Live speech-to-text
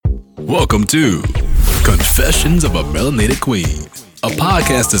Welcome to Confessions of a Melanated Queen, a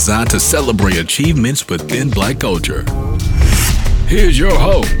podcast designed to celebrate achievements within Black culture. Here's your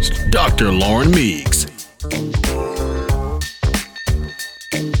host, Dr. Lauren Meeks.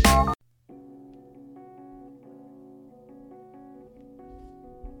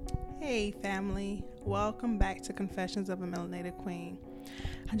 Hey family, welcome back to Confessions of a Melanated Queen.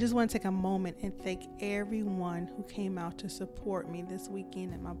 I just want to take a moment and thank everyone who came out to support me this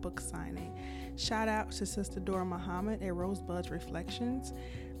weekend at my book signing. Shout out to Sister Dora Muhammad at Rosebud's Reflections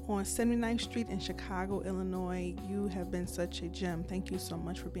on 79th Street in Chicago, Illinois. You have been such a gem. Thank you so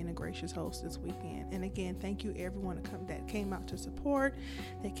much for being a gracious host this weekend. And again, thank you everyone that came out to support,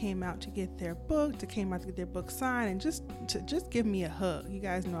 that came out to get their book, that came out to get their book signed, and just give me a hug. You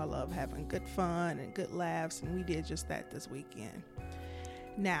guys know I love having good fun and good laughs, and we did just that this weekend.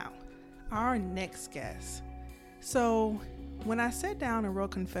 Now, our next guest. So, when I sat down and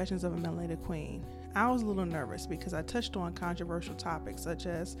wrote Confessions of a Melanated Queen, I was a little nervous because I touched on controversial topics such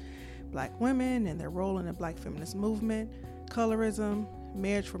as Black women and their role in the Black feminist movement, colorism,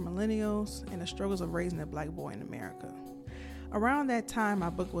 marriage for millennials, and the struggles of raising a Black boy in America. Around that time my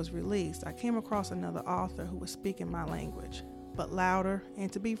book was released, I came across another author who was speaking my language, but louder and,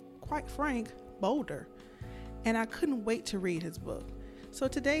 to be quite frank, bolder. And I couldn't wait to read his book. So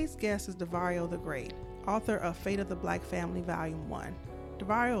today's guest is DeVario the Great, author of Fate of the Black Family Volume 1.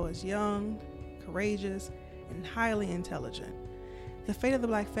 DeVario is young, courageous, and highly intelligent. The Fate of the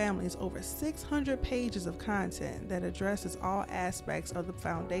Black Family is over 600 pages of content that addresses all aspects of the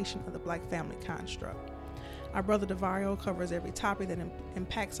foundation of the Black family construct. Our brother DeVario covers every topic that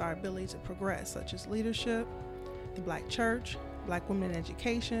impacts our ability to progress, such as leadership, the Black church, Black women in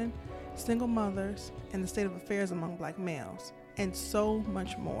education, single mothers, and the state of affairs among Black males, and so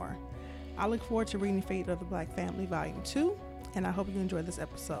much more. I look forward to reading Fate of the Black Family Volume 2, and I hope you enjoy this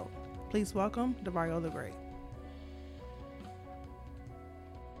episode. Please welcome DeVario the Great.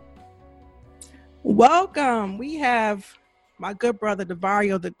 Welcome. We have my good brother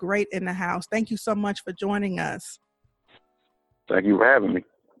DeVario the Great in the house. Thank you so much for joining us. Thank you for having me.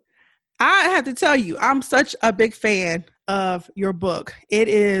 I have to tell you, I'm such a big fan of your book. It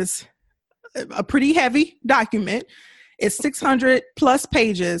is a pretty heavy document. It's 600 plus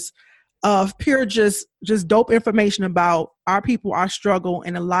pages of pure just dope information about our people, our struggle,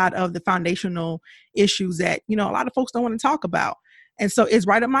 and a lot of the foundational issues that, a lot of folks don't want to talk about. And so it's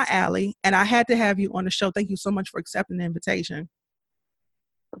right up my alley, and I had to have you on the show. Thank you so much for accepting the invitation.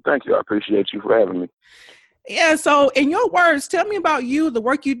 Thank you. I appreciate you for having me. Yeah, so in your words, tell me about you, the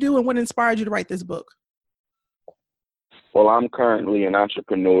work you do, and what inspired you to write this book. Well, I'm currently an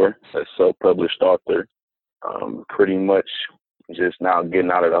entrepreneur, a self-published author. Pretty much just now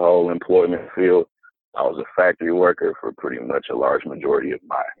getting out of the whole employment field. I was a factory worker for pretty much a large majority of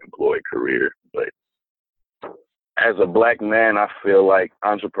my employed career. But as a Black man, I feel like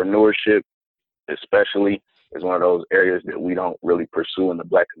entrepreneurship, especially, is one of those areas that we don't really pursue in the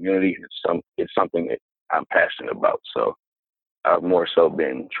Black community. It's something that I'm passionate about. So I've more so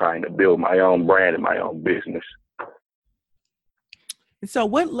been trying to build my own brand and my own business. So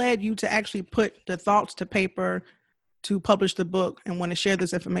what led you to actually put the thoughts to paper to publish the book and want to share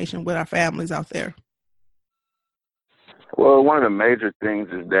this information with our families out there? Well, one of the major things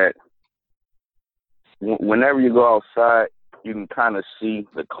is that whenever you go outside, you can kind of see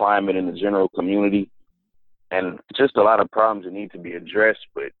the climate in the general community and just a lot of problems that need to be addressed,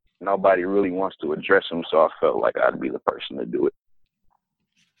 but nobody really wants to address them. So I felt like I'd be the person to do it.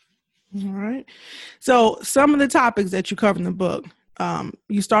 All right. So some of the topics that you cover in the book,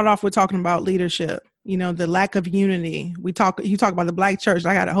 you start off with talking about leadership, the lack of unity. You talk about the Black church.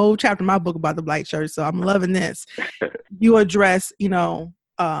 I got a whole chapter in my book about the Black church, so I'm loving this. You address,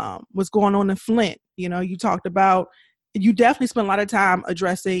 what's going on in Flint. You talked about, you definitely spent a lot of time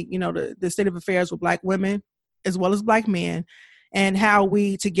addressing, the state of affairs with Black women as well as Black men, and how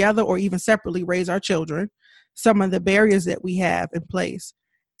we together or even separately raise our children, some of the barriers that we have in place.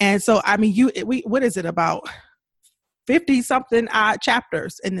 And so, what is it, about 50 something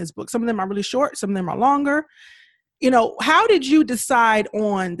chapters in this book? Some of them are really short, some of them are longer. How did you decide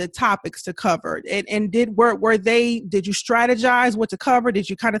on the topics to cover? And did you strategize what to cover? Did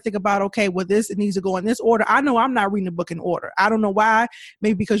you kind of think about, okay, well, it needs to go in this order? I know I'm not reading the book in order. I don't know why.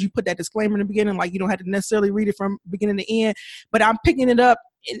 Maybe because you put that disclaimer in the beginning, like you don't have to necessarily read it from beginning to end, but I'm picking it up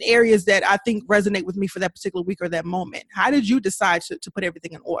in areas that I think resonate with me for that particular week or that moment. How did you decide to put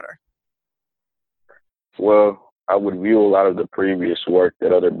everything in order? Well, I would view a lot of the previous work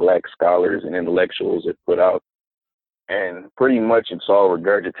that other Black scholars and intellectuals have put out, and pretty much it's all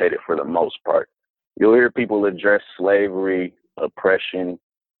regurgitated for the most part. You'll hear people address slavery, oppression,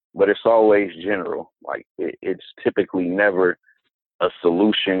 but it's always general. Like it's typically never a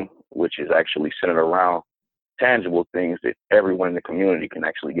solution, which is actually centered around tangible things that everyone in the community can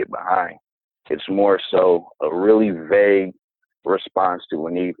actually get behind. It's more so a really vague response to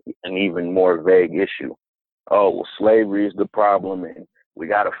an even more vague issue. Oh, well, slavery is the problem and we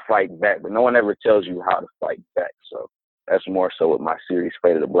got to fight back, but no one ever tells you how to fight back. So that's more so what my series,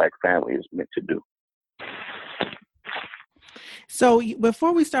 Fate of the Black Family, is meant to do. So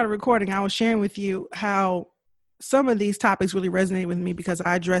before we started recording, I was sharing with you how some of these topics really resonated with me because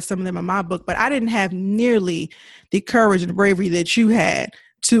I addressed some of them in my book, but I didn't have nearly the courage and bravery that you had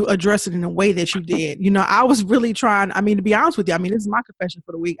to address it in a way that you did. You know, I was really trying, to be honest with you, this is my confession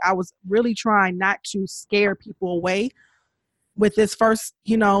for the week. I was really trying not to scare people away with this first,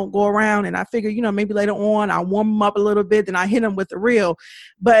 go around. And I figured, maybe later on I'll warm them up a little bit, then I hit them with the real.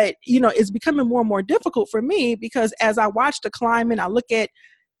 But, it's becoming more and more difficult for me because as I watch the climate, I look at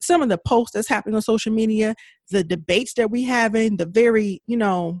some of the posts that's happening on social media, the debates that we having, the very,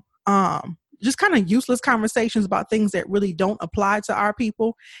 just kind of useless conversations about things that really don't apply to our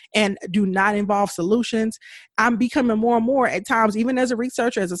people and do not involve solutions. I'm becoming more and more at times, even as a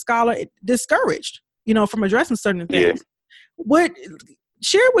researcher, as a scholar, discouraged, from addressing certain things.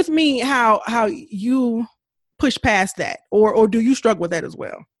 Share with me how you push past that, or do you struggle with that as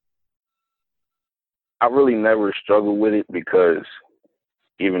well? I really never struggled with it because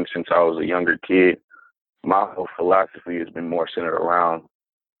even since I was a younger kid, my whole philosophy has been more centered around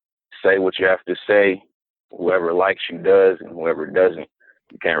say what you have to say. Whoever likes you does, and whoever doesn't,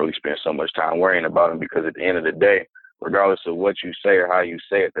 you can't really spend so much time worrying about them because at the end of the day, regardless of what you say or how you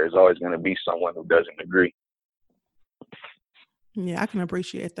say it, there's always going to be someone who doesn't agree. Yeah, I can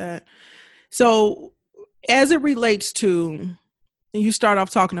appreciate that. So as it relates to, you start off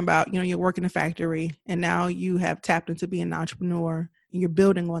talking about, you work in a factory and now you have tapped into being an entrepreneur and you're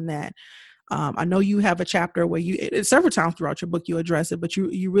building on that. I know you have a chapter where several times throughout your book, you address it, but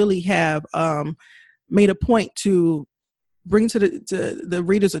you really have made a point to bring to the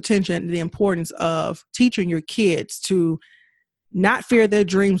reader's attention the importance of teaching your kids to not fear their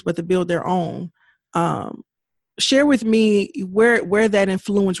dreams, but to build their own. Share with me where that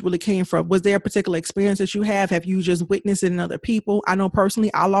influence really came from. Was there a particular experience that you have? Have you just witnessed it in other people? I know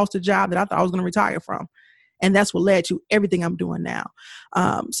personally, I lost a job that I thought I was going to retire from. And that's what led to everything I'm doing now.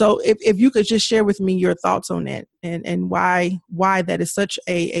 So if you could just share with me your thoughts on that and why that is such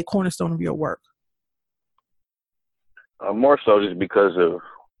a cornerstone of your work. More so just because of,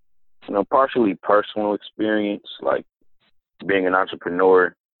 partially personal experience, like being an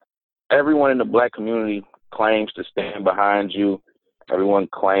entrepreneur. Everyone in the Black community claims to stand behind you. Everyone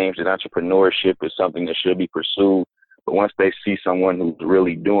claims that entrepreneurship is something that should be pursued. But once they see someone who's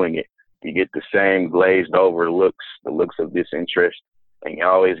really doing it, you get the same glazed over looks, the looks of disinterest. And you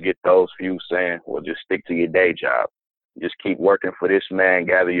always get those few saying, well, just stick to your day job. Just keep working for this man,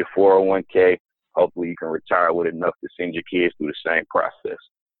 gather your 401k. Hopefully you can retire with enough to send your kids through the same process.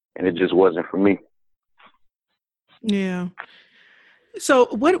 And it just wasn't for me. Yeah. So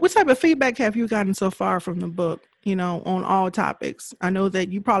what type of feedback have you gotten so far from the book, on all topics? I know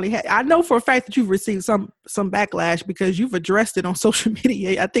that you probably I know for a fact that you've received some backlash because you've addressed it on social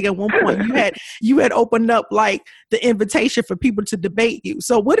media. I think at one point you had opened up like the invitation for people to debate you.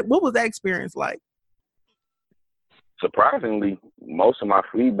 So what was that experience like? Surprisingly, most of my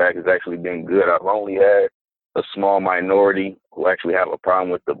feedback has actually been good. I've only had a small minority who actually have a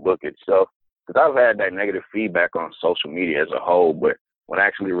problem with the book itself. Because I've had that negative feedback on social media as a whole, but when I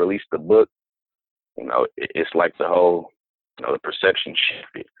actually released the book, it's like the whole, the perception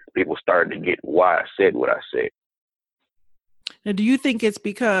shifted. People started to get why I said what I said. Now, do you think it's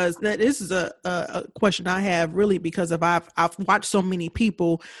because that this is a question I have really because I've watched so many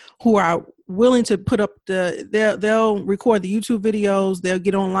people who are willing to put up they'll record the YouTube videos, they'll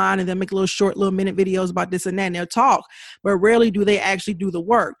get online and they'll make little minute videos about this and that and they'll talk, but rarely do they actually do the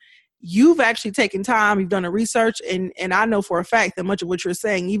work. You've actually taken time, you've done a research, and I know for a fact that much of what you're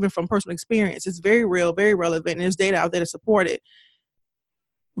saying, even from personal experience, is very real, very relevant, and there's data out there to support it.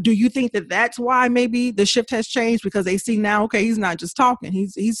 Do you think that that's why maybe the shift has changed because they see now, okay, he's not just talking,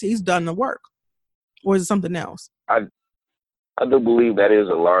 he's done the work, or is it something else? I do believe that is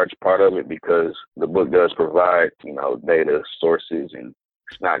a large part of it because the book does provide, data sources, and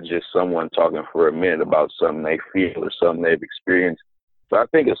it's not just someone talking for a minute about something they feel or something they've experienced. So I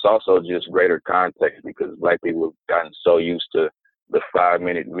think it's also just greater context because Black people have gotten so used to the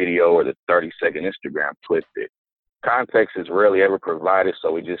 5-minute video or the 30-second Instagram clip that context is rarely ever provided.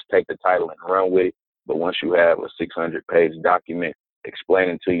 So we just take the title and run with it. But once you have a 600-page document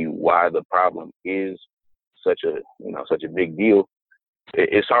explaining to you why the problem is such a big deal,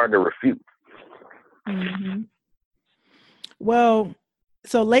 it's hard to refute. Mm-hmm. Well,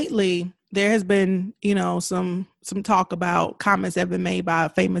 so lately there has been, some talk about comments that have been made by a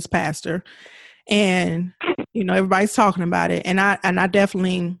famous pastor, and everybody's talking about it, and I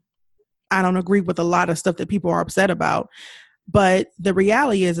definitely, I don't agree with a lot of stuff that people are upset about. But the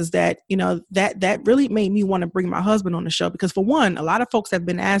reality is that, that really made me want to bring my husband on the show, because for one, a lot of folks have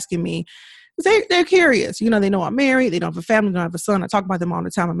been asking me, they're curious, they know I'm married, they don't have a family, they don't have a son. I talk about them all the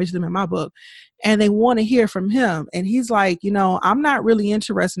time. I mention them in my book, and they want to hear from him. And he's like, I'm not really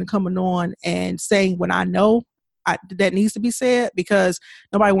interested in coming on and saying what I know that needs to be said, because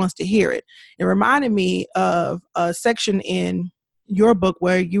nobody wants to hear it. It reminded me of a section in your book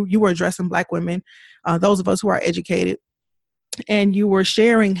where you were addressing Black women, those of us who are educated, and you were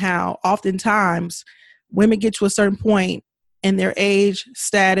sharing how oftentimes women get to a certain point in their age,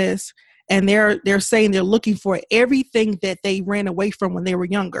 status, and they're saying they're looking for everything that they ran away from when they were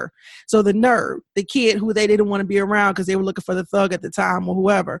younger. So the nerd, the kid who they didn't want to be around because they were looking for the thug at the time or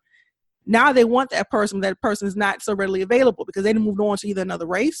whoever, now they want that person, but that person is not so readily available because they didn't move on to either another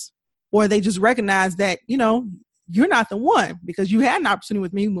race, or they just recognize that, you're not the one, because you had an opportunity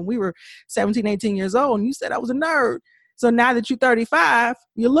with me when we were 17, 18 years old, and you said I was a nerd. So now that you're 35,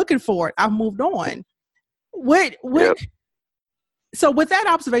 you're looking for it. I've moved on. Yep. So with that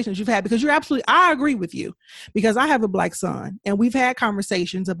observation that you've had, because I agree with you, because I have a Black son, and we've had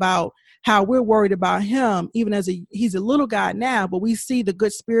conversations about how we're worried about him, even as he's a little guy now, but we see the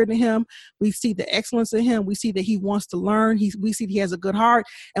good spirit in him. We see the excellence in him. We see that he wants to learn. We see that he has a good heart,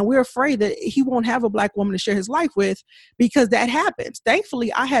 and we're afraid that he won't have a Black woman to share his life with, because that happens.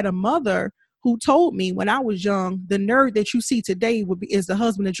 Thankfully, I had a mother who told me when I was young, the nerd that you see today is the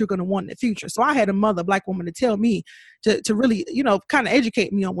husband that you're going to want in the future. So I had a mother, Black woman, to tell me to really, kind of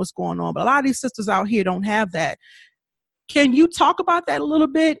educate me on what's going on. But a lot of these sisters out here don't have that. Can you talk about that a little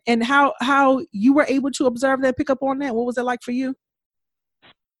bit, and how you were able to observe that, pick up on that? What was it like for you?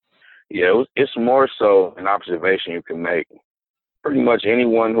 Yeah, it's more so an observation you can make. Pretty much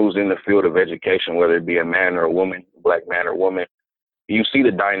anyone who's in the field of education, whether it be a man or a woman, Black man or woman, you see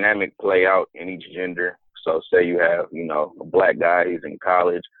the dynamic play out in each gender. So say you have, a Black guy, he's in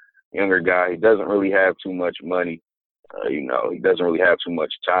college, younger guy, he doesn't really have too much money. He doesn't really have too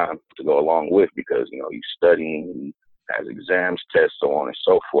much time to go along with, because, he's studying, he has exams, tests, so on and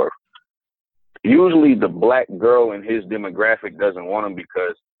so forth. Usually the Black girl in his demographic doesn't want him,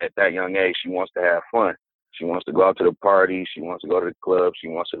 because at that young age, she wants to have fun. She wants to go out to the party. She wants to go to the club. She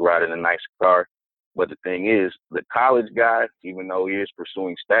wants to ride in a nice car. But the thing is, the college guy, even though he is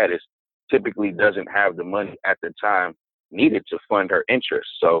pursuing status, typically doesn't have the money at the time needed to fund her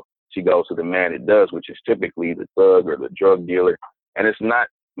interests. So she goes to the man that does, which is typically the thug or the drug dealer. And it's not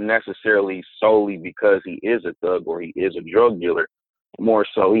necessarily solely because he is a thug or he is a drug dealer. More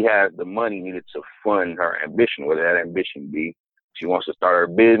so, he has the money needed to fund her ambition, whether that ambition be she wants to start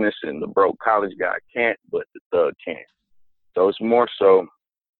her business and the broke college guy can't, but the thug can. So it's more so,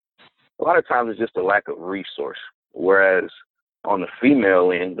 a lot of times it's just a lack of resource. Whereas on the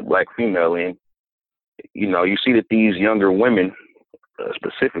female end, the Black female end, you see that these younger women,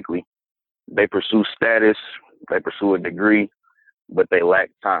 specifically, they pursue status, they pursue a degree, but they lack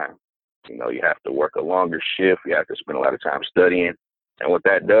time. You have to work a longer shift. You have to spend a lot of time studying. And what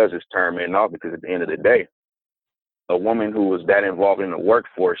that does is turn men off, because at the end of the day, a woman who was that involved in the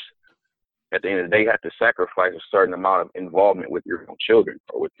workforce, at the end of the day, you have to sacrifice a certain amount of involvement with your own children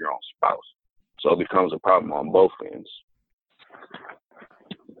or with your own spouse. So it becomes a problem on both ends.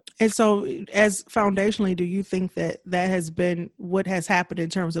 And so, as foundationally, do you think that has been what has happened in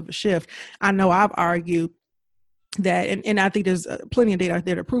terms of a shift? I know I've argued that, and I think there's plenty of data out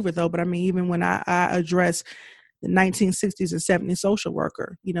there to prove it, though. But I mean, even when I address the 1960s and 70s social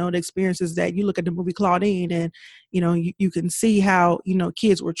worker, the experiences that you look at the movie Claudine, and, you can see how,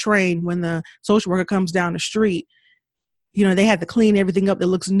 kids were trained when the social worker comes down the street, they had to clean everything up that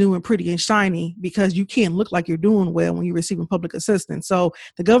looks new and pretty and shiny, because you can't look like you're doing well when you're receiving public assistance. So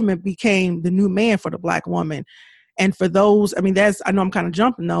the government became the new man for the Black woman. And for those, I know I'm kind of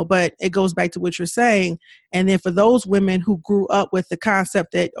jumping though, but it goes back to what you're saying. And then for those women who grew up with the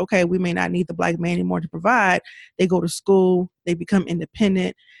concept that, okay, we may not need the Black man anymore to provide, they go to school, they become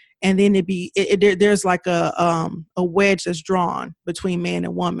independent, and then there's like a wedge that's drawn between man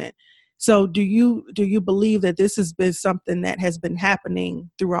and woman. So do you believe that this has been something that has been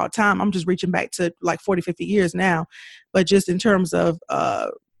happening throughout time? I'm just reaching back to like 40, 50 years now, but just in terms of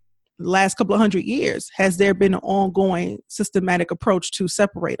the last couple of 100 years, has there been an ongoing systematic approach to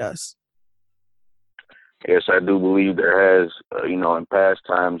separate us? Yes, I do believe there has. In past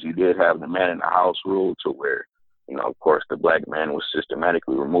times, you did have the man in the house rule, to where, of course, the black man was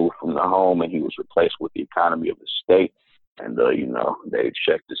systematically removed from the home and he was replaced with the economy of the state. And, they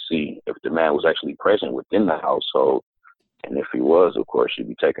checked to see if the man was actually present within the household. And if he was, of course, you'd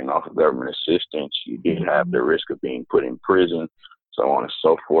be taken off of government assistance. You did have the risk of being put in prison, so on and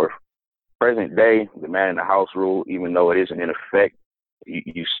so forth. Present day, the man in the house rule, even though it isn't in effect,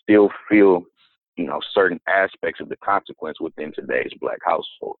 you still feel, certain aspects of the consequence within today's black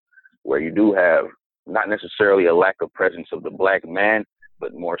household, where you do have not necessarily a lack of presence of the black man,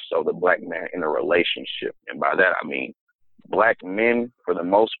 but more so the black man in a relationship. And by that, I mean black men, for the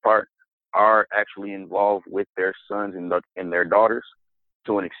most part, are actually involved with their sons and their daughters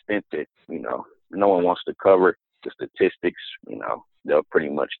to an extent that, no one wants to cover the statistics. They'll pretty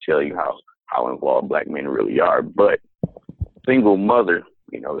much tell you how involved black men really are. But single mother,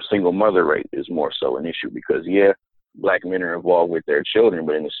 the single mother rate is more so an issue because, black men are involved with their children,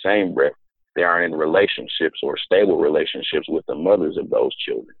 but in the same breath, they aren't in relationships or stable relationships with the mothers of those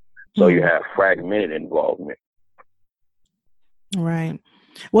children. So you have fragmented involvement. Right.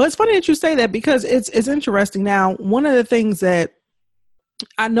 Well, it's funny that you say that because it's interesting. Now, one of the things that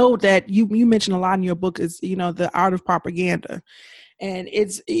I know that you mentioned a lot in your book is, the art of propaganda. And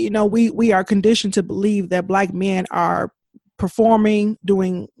it's, we are conditioned to believe that black men are performing,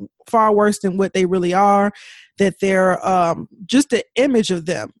 doing far worse than what they really are, that they're just the image of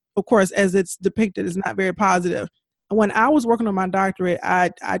them, of course, as it's depicted, is not very positive. When I was working on my doctorate,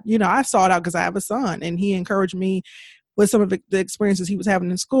 I saw it out because I have a son and he encouraged me with some of the experiences he was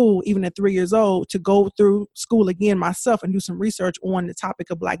having in school, even at 3 years old, to go through school again myself and do some research on the topic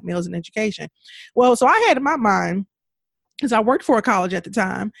of black males in education. Well, so I had in my mind, because I worked for a college at the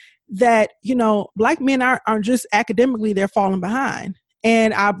time, that, black men aren't just academically, they're falling behind.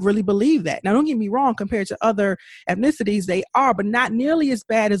 And I really believe that. Now, don't get me wrong, compared to other ethnicities, they are, but not nearly as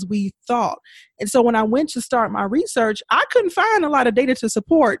bad as we thought. And so when I went to start my research, I couldn't find a lot of data to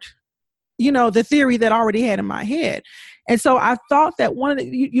support the theory that I already had in my head. And so I thought that one of the,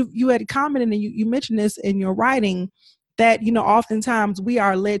 you had commented and you mentioned this in your writing that, oftentimes we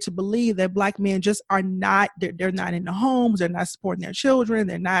are led to believe that black men just are not, they're not in the homes, they're not supporting their children,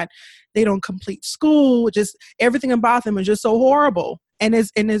 they don't complete school, just everything about them is just so horrible. And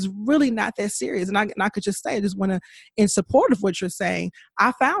it's really not that serious. And I could just say, I just want to, in support of what you're saying,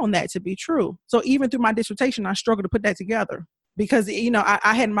 I found that to be true. So even through my dissertation, I struggled to put that together. Because,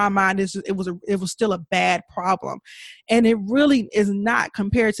 I had in my mind, it was still a bad problem. And it really is not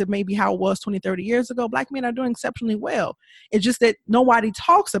compared to maybe how it was 20, 30 years ago. Black men are doing exceptionally well. It's just that nobody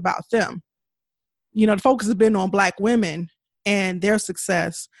talks about them. The focus has been on black women and their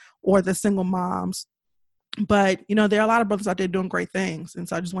success or the single moms. But, there are a lot of brothers out there doing great things. And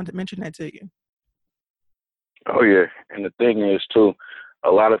so I just wanted to mention that to you. Oh, yeah. And the thing is, too, a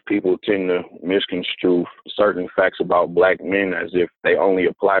lot of people tend to misconstrue certain facts about black men as if they only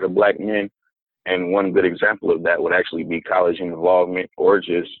apply to black men. And one good example of that would actually be college involvement or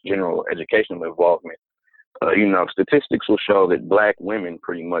just general educational involvement. Statistics will show that black women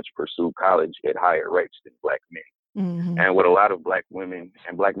pretty much pursue college at higher rates than black men. Mm-hmm. And what a lot of black women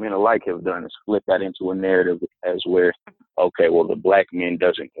and black men alike have done is flip that into a narrative as where, okay, well, the black man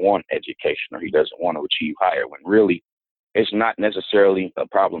doesn't want education or he doesn't want to achieve higher, when really it's not necessarily a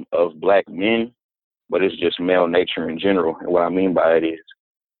problem of black men, but it's just male nature in general. And what I mean by it is,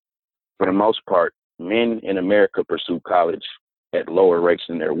 for the most part, men in America pursue college at lower rates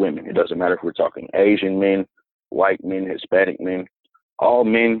than their women. It doesn't matter if we're talking Asian men, white men, Hispanic men. All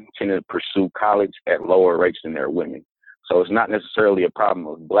men tend to pursue college at lower rates than their women. So it's not necessarily a problem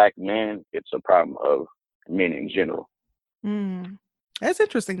of black men. It's a problem of men in general. That's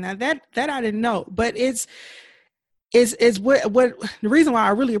interesting. Now that I didn't know, but it's what the reason why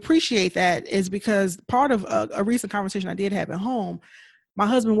I really appreciate that is because part of a recent conversation I did have at home, my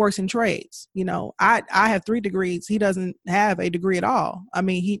husband works in trades. I have 3 degrees. He doesn't have a degree at all. I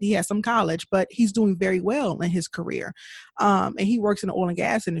mean, he has some college, but he's doing very well in his career. And he works in the oil and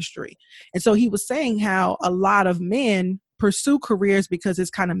gas industry. And so he was saying how a lot of men pursue careers because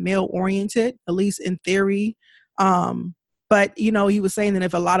it's kind of male oriented, at least in theory. But, he was saying that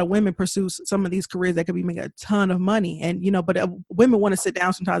if a lot of women pursue some of these careers, they could be making a ton of money. And, but women want to sit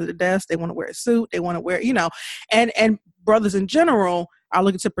down sometimes at the desk. They want to wear a suit. They want to wear, and brothers in general are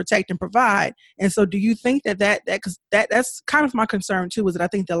looking to protect and provide. And so do you think because that's kind of my concern too, is that I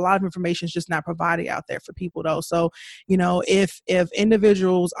think that a lot of information is just not provided out there for people though. So, if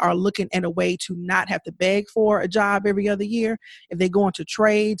individuals are looking at a way to not have to beg for a job every other year, if they go into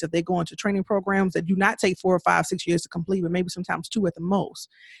trades, if they go into training programs that do not take 4 or 5, 6 years to complete, but maybe sometimes 2 at the most,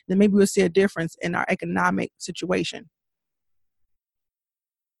 then maybe we'll see a difference in our economic situation.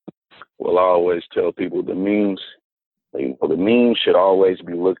 Well, I always tell people the means The means should always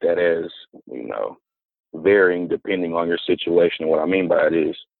be looked at as, varying depending on your situation. And what I mean by it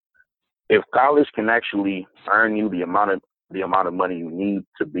is, if college can actually earn you the amount of money you need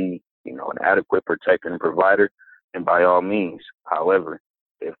to be, an adequate protector and provider, and by all means. However,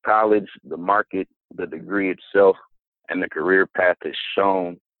 if college, the market, the degree itself, and the career path is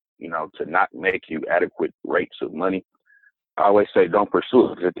shown, to not make you adequate rates of money, I always say don't pursue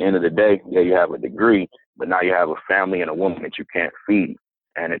it. Because at the end of the day, yeah, you have a degree, but now you have a family and a woman that you can't feed.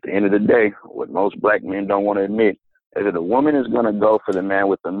 And at the end of the day, what most black men don't want to admit is that a woman is going to go for the man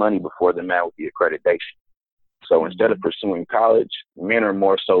with the money before the man with the accreditation. So instead of pursuing college, men are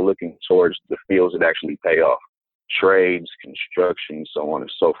more so looking towards the fields that actually pay off: trades, construction, so on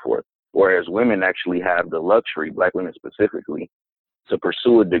and so forth. Whereas women actually have the luxury, black women specifically, to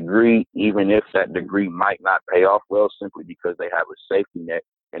pursue a degree, even if that degree might not pay off well, simply because they have a safety net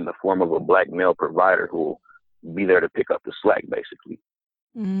in the form of a black male provider who will be there to pick up the slack, basically.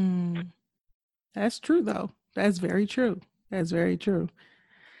 That's true, though. That's very true. That's very true.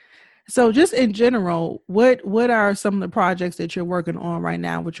 So just in general, what are some of the projects that you're working on right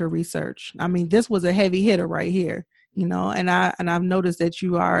now with your research? I mean, this was a heavy hitter right here, and I've noticed that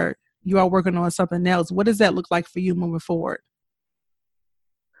you are working on something else. What does that look like for you moving forward?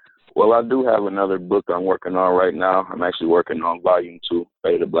 Well, I do have another book I'm working on right now. I'm actually working on Volume 2,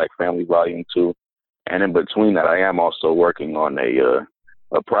 Fate of the Black Family, Volume 2. And in between that, I am also working on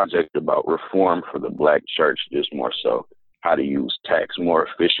a project about reform for the black church, just more so how to use tax more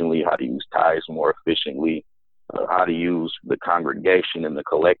efficiently, how to use tithes more efficiently, how to use the congregation and the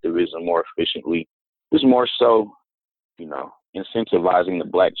collectivism more efficiently. Just more so, incentivizing the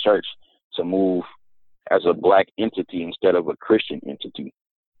black church to move as a black entity instead of a Christian entity.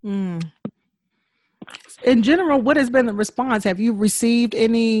 In general, what has been the response? Have you received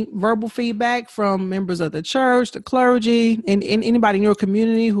any verbal feedback from members of the church, the clergy, and anybody in your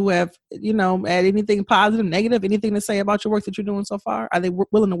community who have, had anything positive, negative, anything to say about your work that you're doing so far? Are they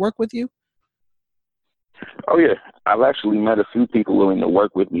willing to work with you? Oh, yeah. I've actually met a few people willing to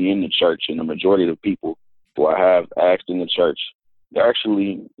work with me in the church, and the majority of the people who I have asked in the church, they're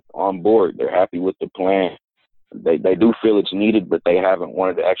actually on board. They're happy with the plan. They do feel it's needed, but they haven't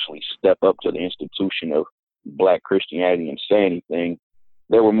wanted to actually step up to the institution of black Christianity and say anything.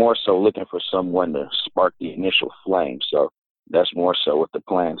 They were more so looking for someone to spark the initial flame. So that's more so what the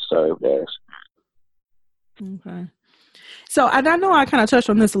plan served as. Okay. So, and I know I kind of touched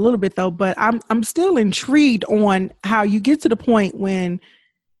on this a little bit though, but I'm still intrigued on how you get to the point when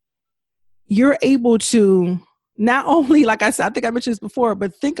you're able to not only, like I said, I think I mentioned this before,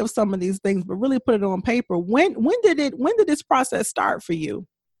 but think of some of these things, but really put it on paper. When did this process start for you?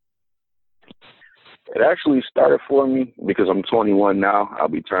 It actually started for me because I'm 21 now. I'll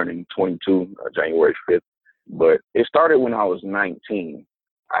be turning 22 January 5th. But it started when I was 19.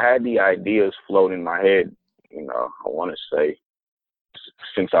 I had the ideas floating in my head, I want to say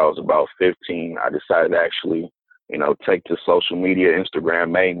since I was about 15. I decided to actually, take to social media,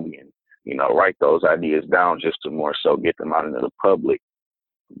 Instagram mainly, and write those ideas down just to more so get them out into the public.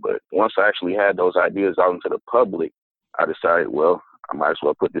 But once I actually had those ideas out into the public, I decided, well, I might as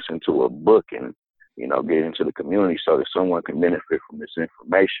well put this into a book and, get it into the community so that someone can benefit from this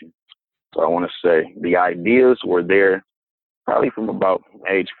information. So I want to say the ideas were there probably from about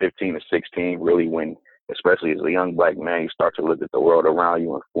age 15 to 16, really, when, especially as a young black man, you start to look at the world around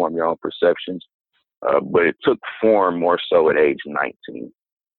you and form your own perceptions. But it took form more so at age 19.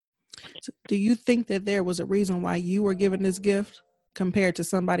 So do you think that there was a reason why you were given this gift compared to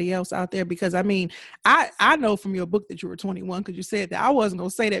somebody else out there? Because I mean, I know from your book that you were 21 because you said that. I wasn't going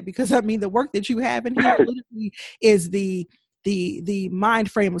to say that because I mean, the work that you have in here literally is the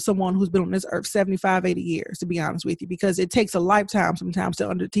mind frame of someone who's been on this earth 75, 80 years, to be honest with you, because it takes a lifetime sometimes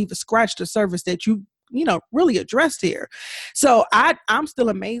to even scratch the surface that you really addressed here. So I'm still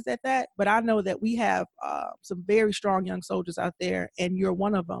amazed at that, but I know that we have some very strong young soldiers out there and you're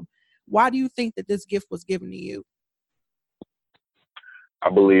one of them. Why do you think that this gift was given to you? I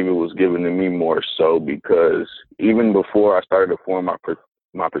believe it was given to me more so because even before I started to form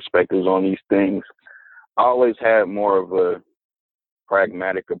my perspectives on these things, I always had more of a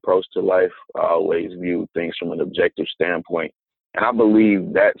pragmatic approach to life. I always viewed things from an objective standpoint. And I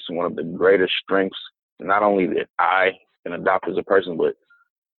believe that's one of the greatest strengths, not only that I can adopt as a person, but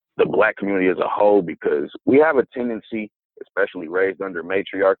the black community as a whole, because we have a tendency, especially raised under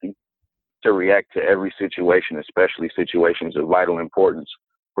matriarchy, to react to every situation, especially situations of vital importance,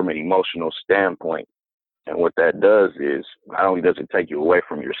 from an emotional standpoint. And what that does is not only does it take you away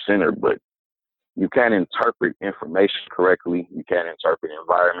from your center, but you can't interpret information correctly. You can't interpret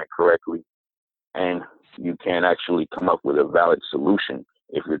environment correctly. And you can't actually come up with a valid solution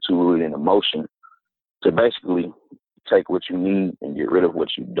if you're too rooted in emotion to basically take what you need and get rid of what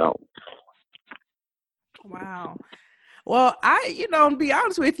you don't. Wow. Well, to be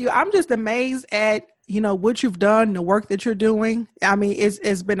honest with you, I'm just amazed at, what you've done, the work that you're doing. I mean,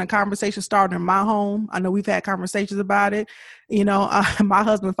 it's been a conversation started in my home. I know we've had conversations about it. My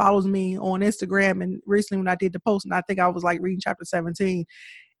husband follows me on Instagram, and recently when I did the post, and I think I was like reading chapter 17,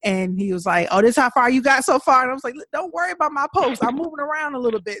 and he was like, "Oh, this is how far you got so far." And I was like, "Don't worry about my post. I'm moving around a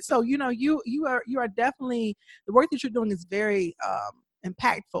little bit." So, you are definitely, the work that you're doing is very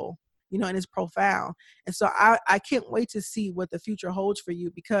impactful, and it's profound. And so I can't wait to see what the future holds for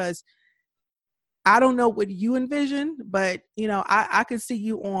you, because I don't know what you envision, but I can see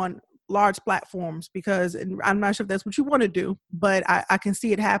you on large platforms, because, and I'm not sure if that's what you want to do, but I can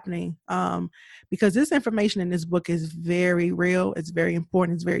see it happening, because this information in this book is very real. It's very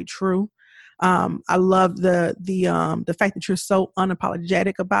important. It's very true. I love the fact that you're so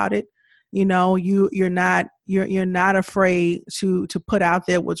unapologetic about it. You're not afraid to put out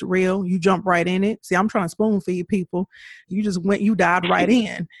there what's real. You jump right in it. See, I'm trying to spoon feed people. You dived right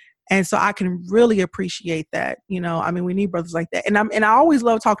in. And so I can really appreciate that. I mean, we need brothers like that. And I always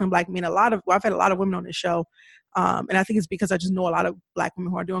love talking to Black men. I've had a lot of women on this show. And I think it's because I just know a lot of Black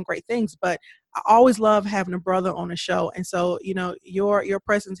women who are doing great things, but I always love having a brother on the show. And so, your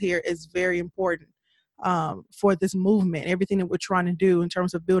presence here is very important for this movement, everything that we're trying to do in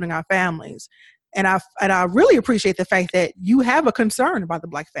terms of building our families. And I really appreciate the fact that you have a concern about the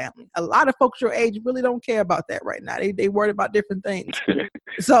Black family. A lot of folks your age really don't care about that right now. They worried about different things.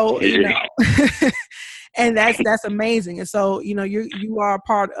 So, and that's amazing. And so, you are a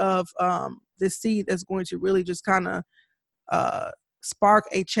part of this seed that's going to really just kind of spark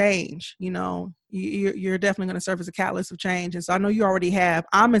a change. You're definitely going to serve as a catalyst of change. And so I know you already have.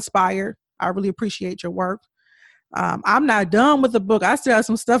 I'm inspired. I really appreciate your work. I'm not done with the book. I still have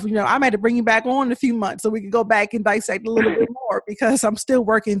some stuff, I'm had to bring you back on in a few months so we can go back and dissect a little bit more, because I'm still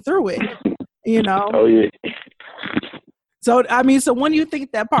working through it, Oh, yeah. So, so when do you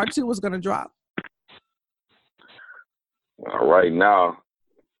think that part 2 was going to drop? Right now,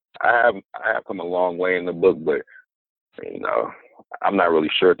 I have come a long way in the book, but, I'm not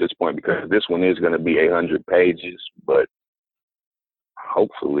really sure at this point, because this one is going to be 800 pages, but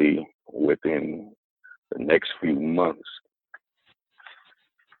hopefully within the next few months.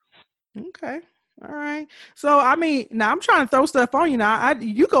 Okay. All right. So, now I'm trying to throw stuff on you now.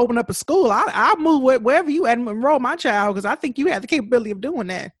 You can open up a school. I'll move wherever you at and enroll my child, because I think you have the capability of doing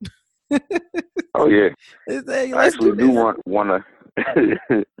that. Oh, yeah. I Let's actually do want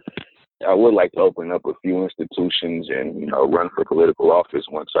to. I would like to open up a few institutions and, run for political office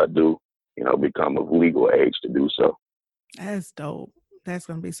once I do, become of legal age to do so. That's dope. That's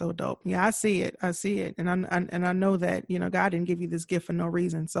going to be so dope. Yeah, I see it. And I know that, God didn't give you this gift for no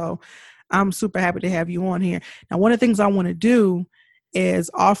reason. So I'm super happy to have you on here. Now, one of the things I want to do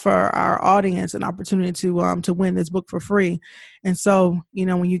is offer our audience an opportunity to win this book for free. And so,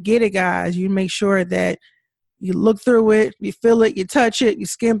 when you get it, guys, you make sure that you look through it, you feel it, you touch it, you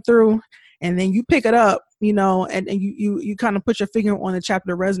skim through, and then you pick it up, and you kind of put your finger on the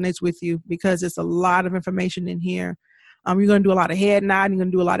chapter that resonates with you, because it's a lot of information in here. You're going to do a lot of head nodding. You're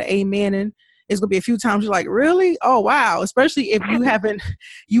going to do a lot of amening. It's going to be a few times you're like, really? Oh, wow. Especially if you haven't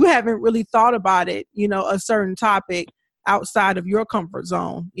really thought about it, a certain topic outside of your comfort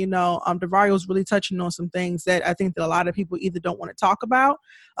zone. DeVario's really touching on some things that I think that a lot of people either don't want to talk about.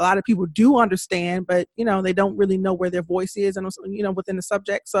 A lot of people do understand, but, they don't really know where their voice is and, within the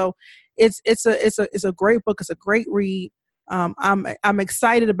subject. So it's a great book. It's a great read. I'm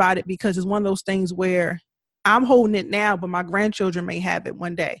excited about it, because it's one of those things where I'm holding it now, but my grandchildren may have it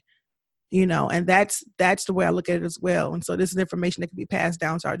one day, and that's the way I look at it as well. And so this is information that can be passed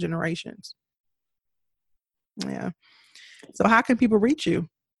down to our generations. Yeah. So how can people reach you?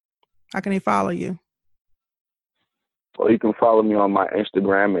 How can they follow you? Well, you can follow me on my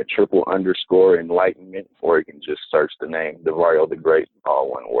Instagram at _enlightenment, or you can just search the name DeVario the Great, all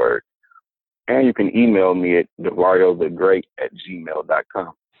one word. And you can email me at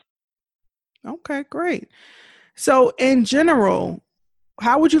devariothe.great@gmail.com. Okay, great. So in general,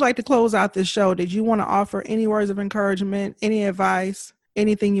 how would you like to close out this show? Did you want to offer any words of encouragement, any advice,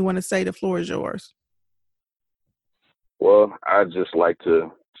 anything you want to say? The floor is yours. Well, I'd just like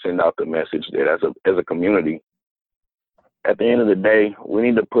to send out the message that as a community, at the end of the day, we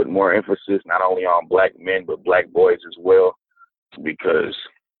need to put more emphasis not only on Black men, but Black boys as well. Because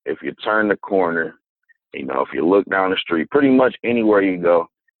if you turn the corner, if you look down the street, pretty much anywhere you go,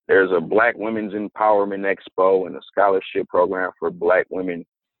 there's a Black Women's Empowerment Expo and a scholarship program for Black women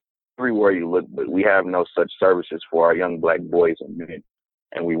everywhere you look, but we have no such services for our young Black boys and men.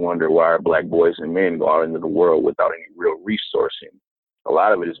 And we wonder why our Black boys and men go out into the world without any real resourcing. A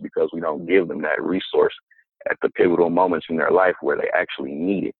lot of it is because we don't give them that resource at the pivotal moments in their life where they actually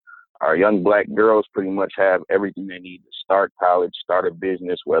need it. Our young Black girls pretty much have everything they need to start college, start a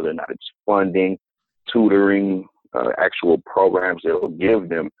business, whether or not it's funding, tutoring, actual programs that will give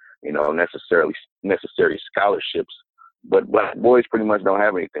them, necessary scholarships. But Black boys pretty much don't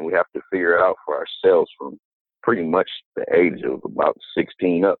have anything. We have to figure it out for ourselves from pretty much the age of about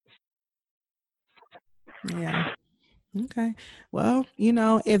 16 up. Yeah. Okay. Well,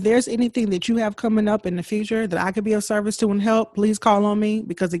 if there's anything that you have coming up in the future that I could be of service to and help, please call on me,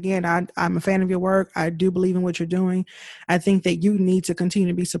 because again, I'm a fan of your work. I do believe in what you're doing. I think that you need to continue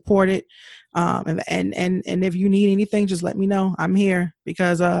to be supported. And if you need anything, just let me know. I'm here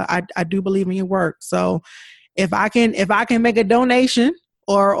because I do believe in your work. So if I can make a donation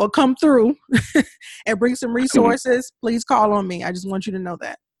or come through and bring some resources, please call on me. I just want you to know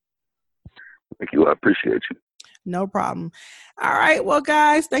that. Thank you. I appreciate you. No problem. All right. Well,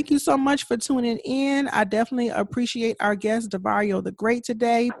 guys, thank you so much for tuning in. I definitely appreciate our guest, DeVario the Great,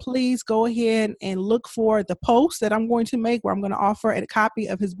 today. Please go ahead and look for the post that I'm going to make where I'm going to offer a copy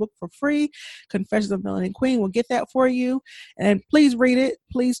of his book for free, Confessions of a Melanated Queen. We'll get that for you. And please read it.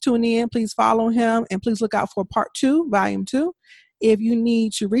 Please tune in. Please follow him. And please look out for part 2, volume 2. If you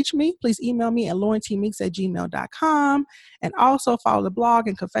need to reach me, please email me at laurentmeeks@gmail.com, and also follow the blog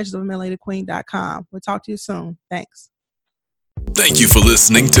at confessionsofamelanedequeen.com. We'll talk to you soon. Thanks. Thank you for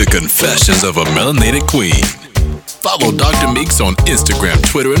listening to Confessions of a Melanated Queen. Follow Dr. Meeks on Instagram,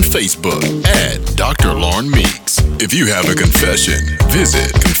 Twitter, and Facebook at Dr. Lauren Meeks. If you have a confession,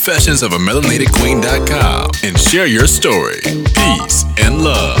 visit confessionsofamelanedequeen.com and share your story. Peace and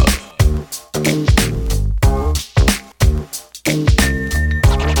love.